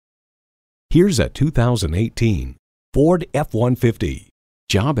Here's a 2018 Ford F-150.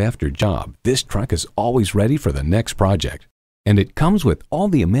 Job after job, this truck is always ready for the next project. And it comes with all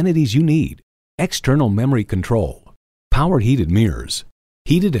the amenities you need. External memory control, power heated mirrors,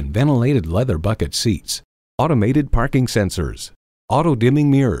 heated and ventilated leather bucket seats, automated parking sensors, auto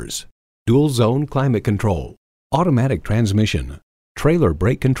dimming mirrors, dual zone climate control, automatic transmission, trailer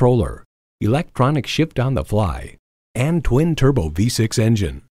brake controller, electronic shift on the fly, and twin turbo V6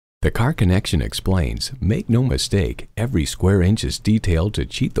 engine. The Car Connection explains, make no mistake, every square inch is detailed to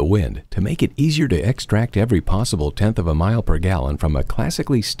cheat the wind to make it easier to extract every possible tenth of a mile per gallon from a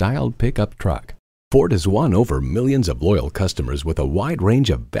classically styled pickup truck. Ford has won over millions of loyal customers with a wide range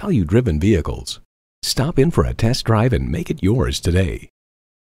of value-driven vehicles. Stop in for a test drive and make it yours today.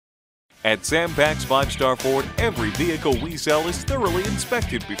 At Sam Pack's 5-Star Ford, every vehicle we sell is thoroughly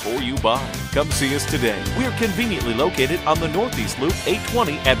inspected before you buy. Come see us today. We're conveniently located on the Northeast Loop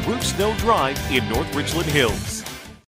 820 at Root Snow Drive in North Richland Hills.